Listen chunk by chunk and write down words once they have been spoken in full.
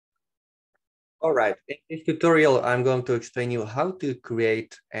All right, in this tutorial, I'm going to explain you how to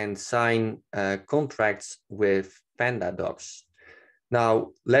create and sign contracts with Panda Docs. Now,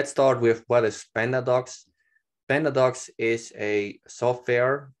 let's start with what is Panda Docs. Panda Docs is a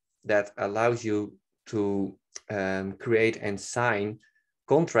software that allows you to create and sign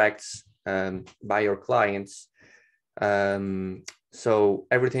contracts by your clients. So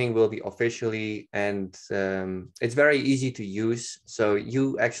everything will be officially, and it's very easy to use. So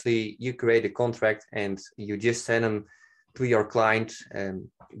you create a contract and you just send them to your client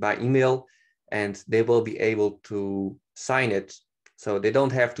by email, and they will be able to sign it. So they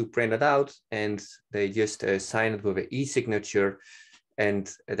don't have to print it out, and they just sign it with an e-signature. And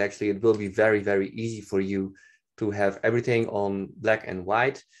it will be very, very easy for you to have everything on black and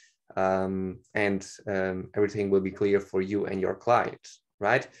white. And everything will be clear for you and your client,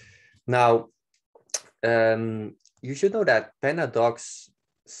 right? Now, you should know that Panda Docs,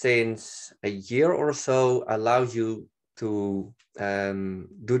 since a year or so, allows you to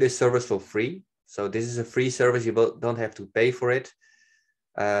do this service for free. So this is a free service, you don't have to pay for it.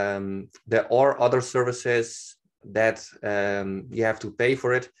 There are other services that you have to pay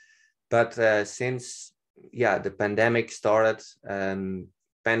for it. But since the pandemic started,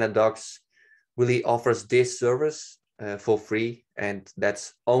 Panda Docs really offers this service for free, and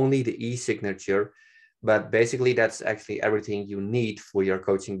that's only the e-signature. But basically, that's actually everything you need for your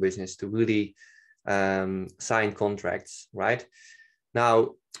coaching business to really sign contracts, right?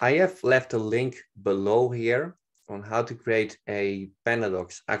 Now, I have left a link below here on how to create a Panda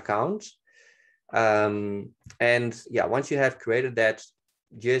Docs account. And once you have created that,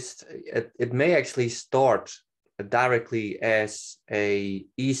 it may actually start directly as a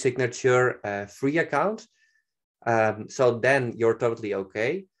e-signature free account. So then you're totally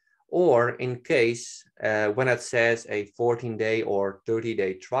okay. Or in case when it says a 14-day or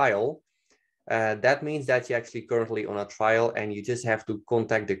 30-day trial, that means that you're actually currently on a trial, and you just have to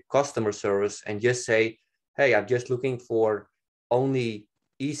contact the customer service and just say, hey, I'm just looking for only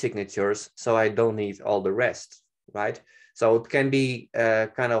e-signatures, so I don't need all the rest, right? So it can be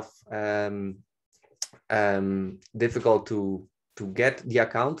kind of difficult to get the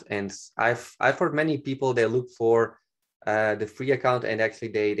account. And I've heard many people, they look for the free account, and actually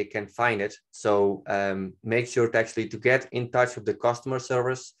they can find it. So make sure to get in touch with the customer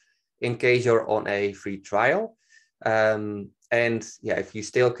service in case you're on a free trial. If you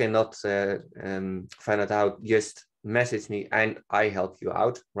still cannot find it out, just message me and I help you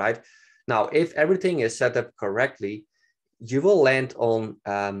out, right? Now, if everything is set up correctly, you will land on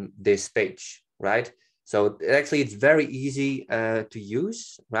this page, right? So it's very easy to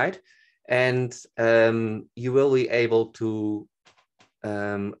use, right? And you will be able to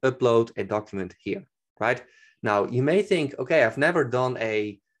upload a document here, right? Now, you may think, okay, I've never done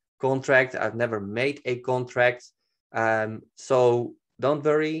a contract. I've never made a contract. So don't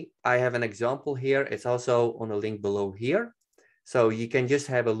worry. I have an example here. It's also on a link below here. So you can just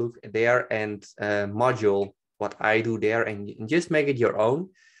have a look there and module what I do there, and just make it your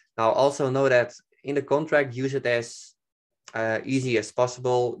own. Now, also know that in the contract, use it as easy as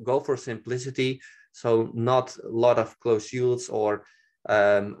possible. Go for simplicity. So not a lot of clauses or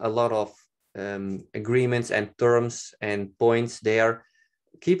a lot of agreements and terms and points there.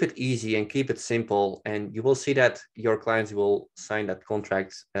 Keep it easy and keep it simple, and you will see that your clients will sign that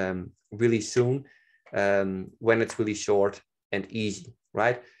contract really soon when it's really short and easy,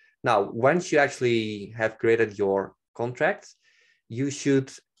 right? Now, once you actually have created your contract, you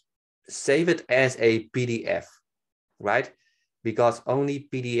should save it as a PDF, right? Because only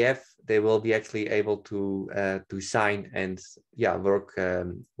PDF they will be actually able to sign and work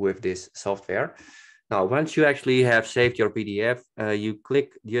with this software. Now, once you actually have saved your PDF, you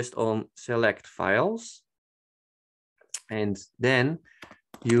click just on select files, and then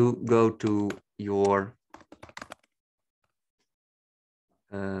you go to your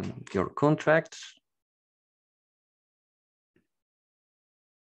contract.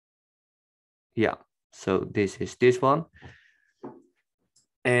 Yeah, so this is this one.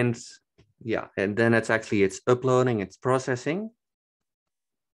 And and then it's uploading, it's processing.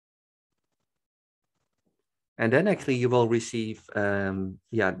 And then actually you will receive,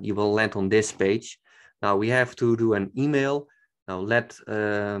 you will land on this page. Now we have to do an email. Now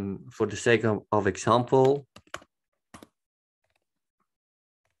for the sake of example,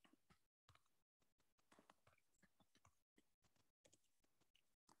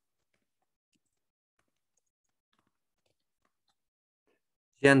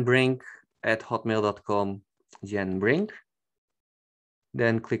 jenbrink@hotmail.com, jenbrink.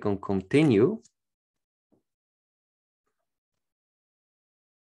 Then click on continue.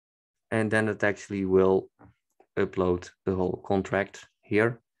 and then it actually will upload the whole contract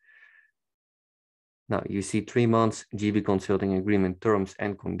here. Now you see 3 months GB consulting agreement terms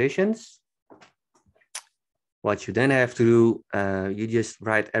and conditions. What you then have to do, you just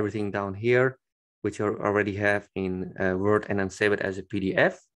write everything down here, which you already have in Word, and then save it as a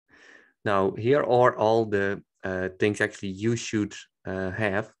PDF. Now here are all the things actually you should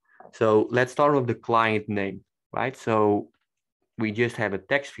have. So let's start with the client name, right? So we just have a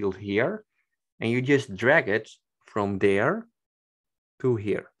text field here, and you just drag it from there to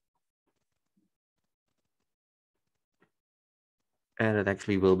here. And it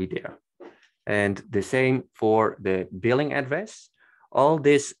actually will be there. And the same for the billing address. All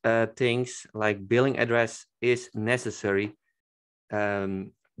these things like billing address is necessary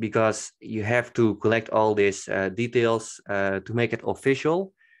because you have to collect all these details to make it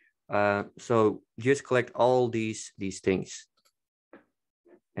official. So just collect all these things.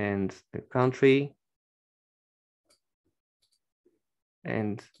 And the country.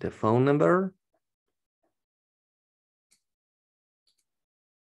 And the phone number.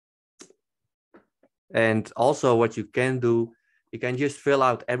 And also what you can do, you can just fill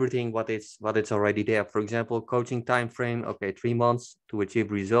out everything what it's already there. For example, coaching time frame, okay, 3 months to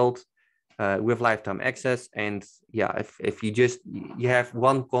achieve result with lifetime access. And yeah, if you have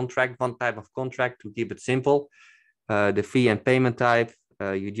one contract, one type of contract to keep it simple, the fee and payment type,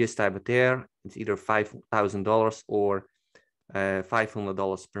 you just type it there. It's either $5,000 or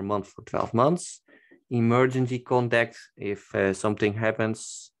 $500 per month for 12 months. Emergency contact if something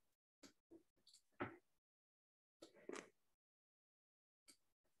happens.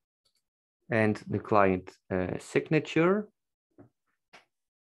 And the client signature,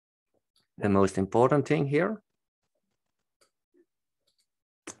 the most important thing here.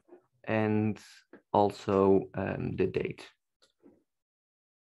 And also the date.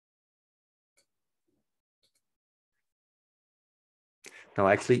 Now,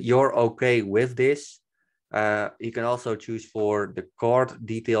 actually, you're okay with this. You can also choose for the card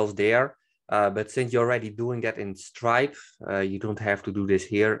details there. But since you're already doing that in Stripe, you don't have to do this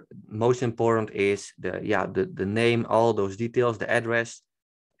here. Most important is the name, all those details, the address,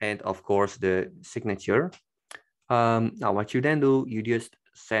 and of course the signature. Now what you then do, you just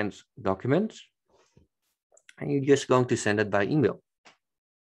send documents, and you're just going to send it by email.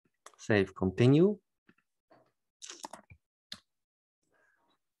 Save, continue.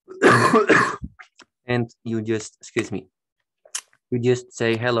 And you just, excuse me, you just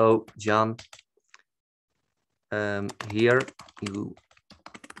say, hello, John. Here you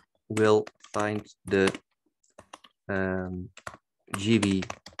will find the GB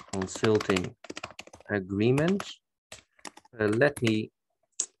consulting agreement. Let me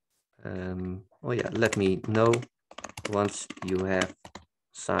know once you have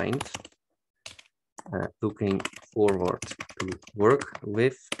signed. Looking forward to work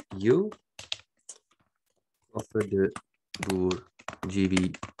with you. Offer de Boer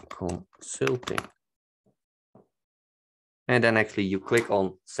GB consulting. And then actually you click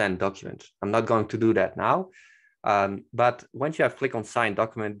on send document. I'm not going to do that now. But once you have clicked on sign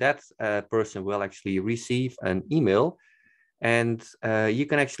document, that person will actually receive an email, and you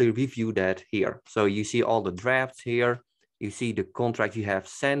can actually review that here. So you see all the drafts here. You see the contract you have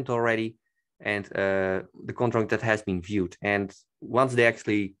sent already, and the contract that has been viewed. And once they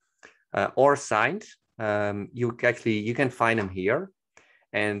actually are signed, you can find them here,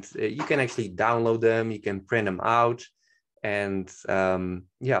 and you can actually download them. You can print them out. And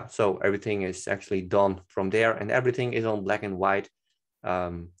yeah, so everything is actually done from there, and everything is on black and white.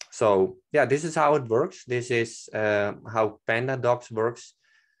 So yeah, this is how it works. This is how Panda Docs works.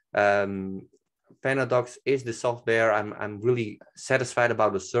 Panda Docs is the software. I'm really satisfied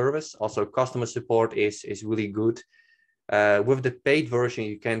about the service. Also, customer support is really good. With the paid version,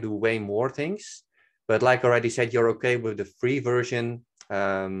 you can do way more things. But like I already said, you're okay with the free version.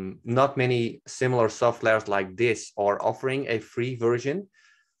 Not many similar softwares like this are offering a free version.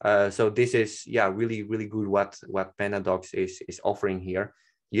 So this is, yeah, really, really good what Panda Docs is offering here.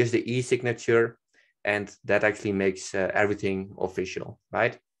 Use the e-signature, and that actually makes everything official,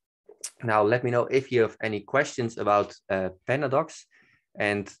 right? Now, let me know if you have any questions about Panda Docs,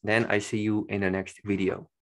 and then I see you in the next video.